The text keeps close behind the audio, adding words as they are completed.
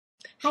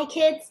Hi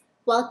kids,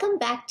 welcome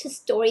back to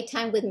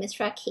Storytime with Miss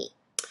Rakhee.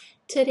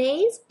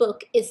 Today's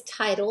book is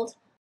titled,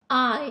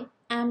 I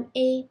Am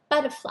a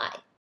Butterfly.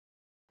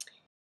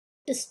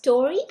 The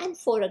story and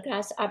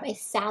photographs are by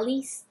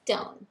Sally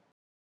Stone.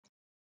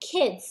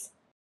 Kids,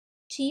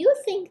 do you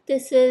think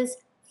this is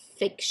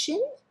fiction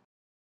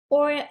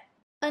or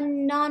a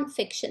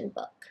non-fiction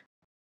book?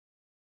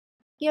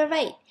 You're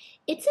right,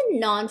 it's a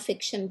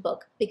non-fiction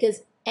book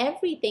because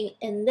everything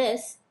in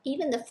this,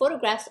 even the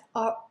photographs,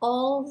 are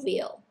all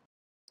real.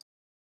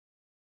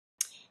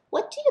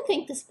 What do you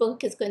think this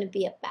book is going to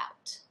be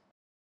about?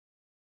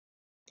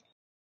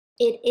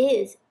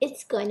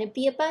 It's going to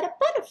be about a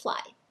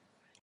butterfly.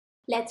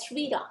 Let's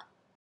read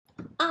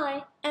on.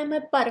 I am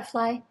a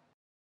butterfly.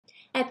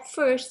 At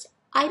first,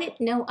 I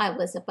didn't know I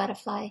was a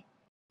butterfly.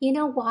 You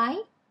know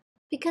why?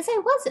 Because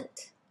I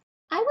wasn't.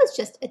 I was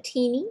just a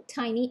teeny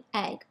tiny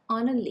egg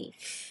on a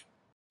leaf.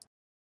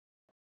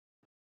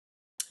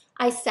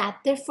 I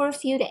sat there for a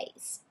few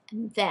days,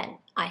 and then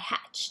I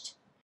hatched,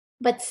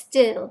 but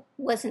still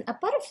wasn't a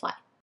butterfly.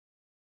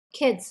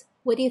 Kids,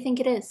 what do you think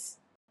it is?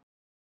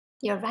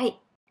 You're right.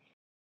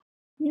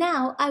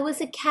 Now I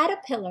was a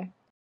caterpillar,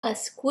 a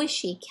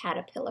squishy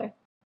caterpillar,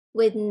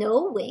 with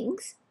no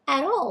wings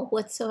at all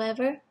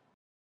whatsoever.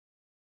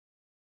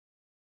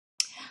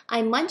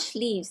 I munched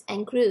leaves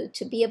and grew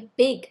to be a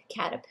big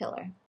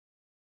caterpillar.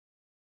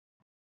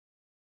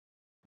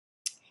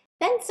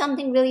 Then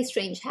something really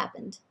strange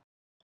happened.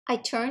 I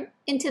turned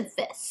into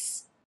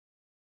this.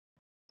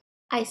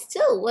 I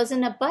still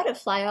wasn't a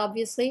butterfly,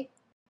 obviously,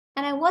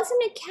 and I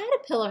wasn't a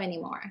caterpillar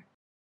anymore.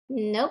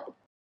 Nope.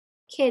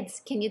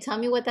 Kids, can you tell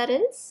me what that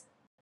is?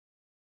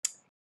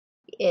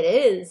 It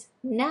is.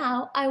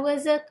 Now I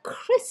was a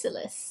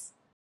chrysalis.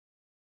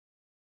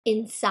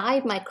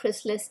 Inside my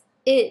chrysalis,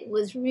 it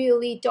was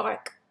really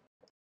dark.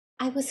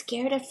 I was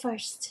scared at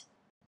first,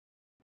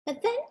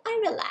 but then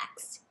I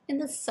relaxed in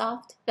the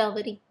soft,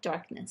 velvety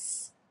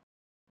darkness.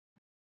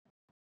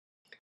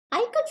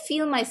 I could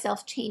feel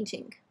myself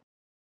changing.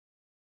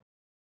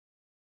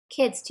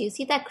 Kids, do you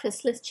see that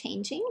chrysalis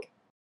changing?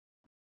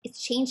 It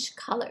changed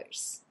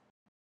colors.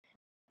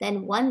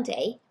 Then one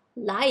day,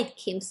 light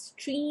came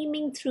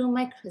streaming through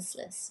my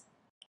chrysalis.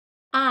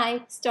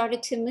 I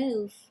started to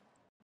move.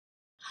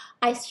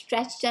 I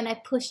stretched and I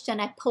pushed and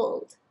I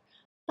pulled,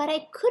 but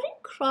I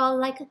couldn't crawl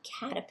like a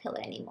caterpillar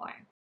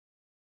anymore.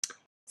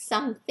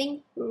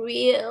 Something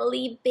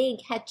really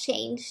big had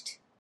changed.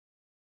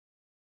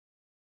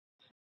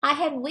 I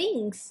had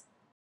wings.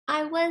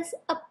 I was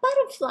a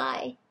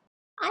butterfly.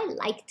 I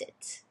liked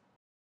it.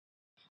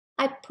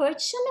 I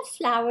perched on a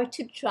flower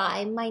to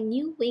dry my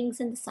new wings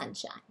in the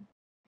sunshine.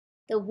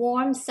 The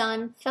warm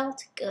sun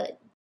felt good.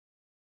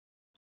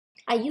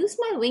 I used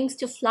my wings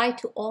to fly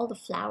to all the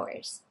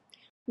flowers.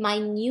 My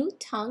new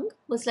tongue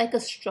was like a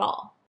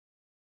straw.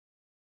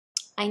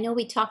 I know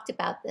we talked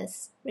about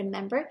this.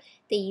 Remember,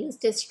 they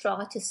used a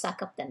straw to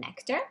suck up the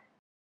nectar?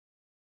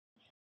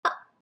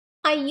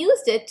 I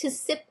used it to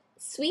sip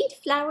sweet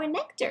flower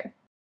nectar.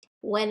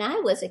 When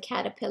I was a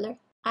caterpillar,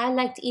 I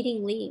liked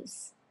eating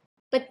leaves.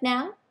 But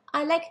now,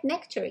 I like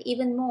nectar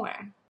even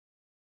more.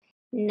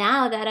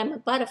 Now that I'm a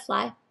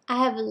butterfly, I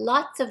have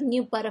lots of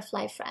new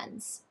butterfly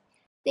friends.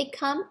 They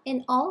come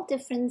in all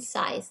different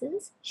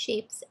sizes,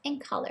 shapes, and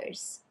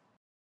colors.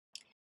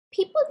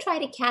 People try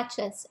to catch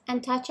us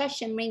and touch our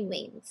shimmering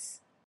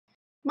wings.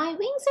 My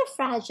wings are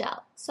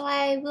fragile, so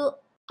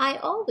I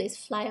always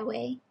fly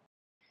away.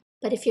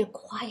 But if you're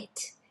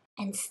quiet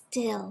and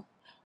still,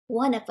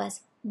 one of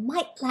us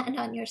might land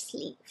on your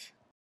sleeve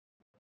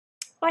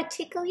or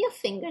tickle your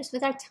fingers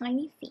with our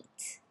tiny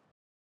feet.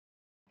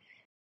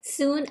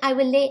 Soon I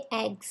will lay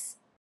eggs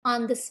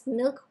on this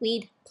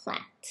milkweed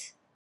plant.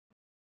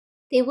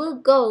 They will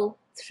go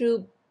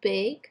through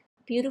big,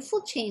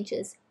 beautiful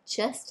changes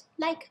just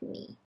like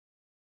me.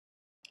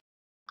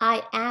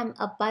 I am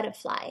a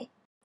butterfly,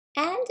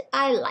 and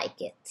I like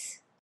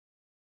it.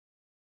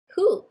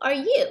 Who are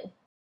you?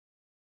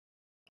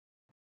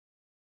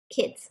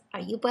 Kids, are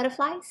you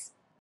butterflies?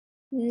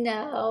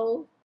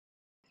 No.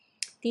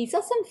 These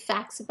are some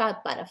facts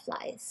about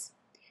butterflies.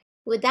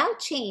 Without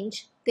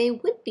change, there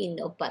would be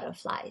no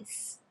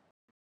butterflies.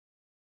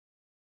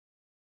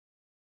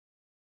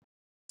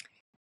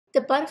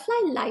 The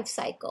butterfly life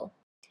cycle.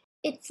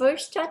 It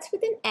first starts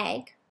with an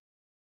egg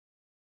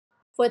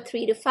for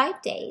 3 to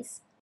 5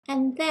 days,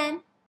 and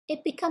then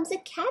it becomes a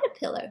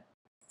caterpillar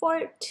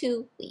for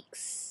 2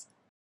 weeks.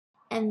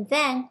 And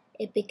then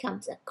it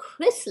becomes a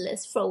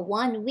chrysalis for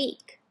 1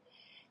 week.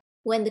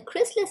 When the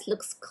chrysalis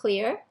looks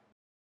clear,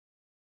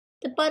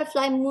 the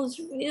butterfly moves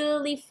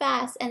really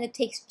fast and it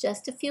takes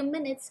just a few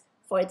minutes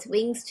for its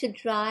wings to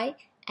dry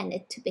and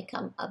it to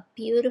become a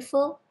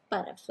beautiful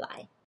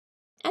butterfly.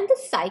 And the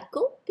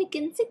cycle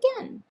begins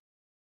again.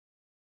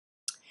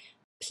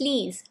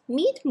 Please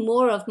meet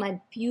more of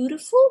my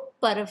beautiful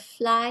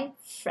butterfly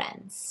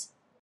friends.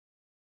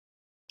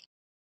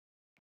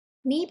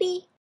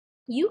 Maybe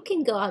you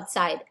can go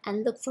outside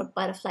and look for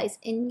butterflies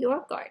in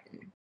your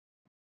garden.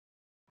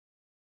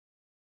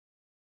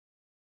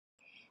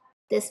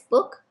 This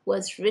book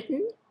was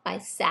written by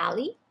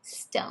Sally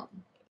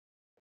Stone.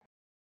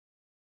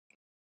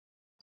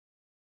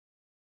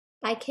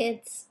 Bye,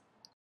 kids.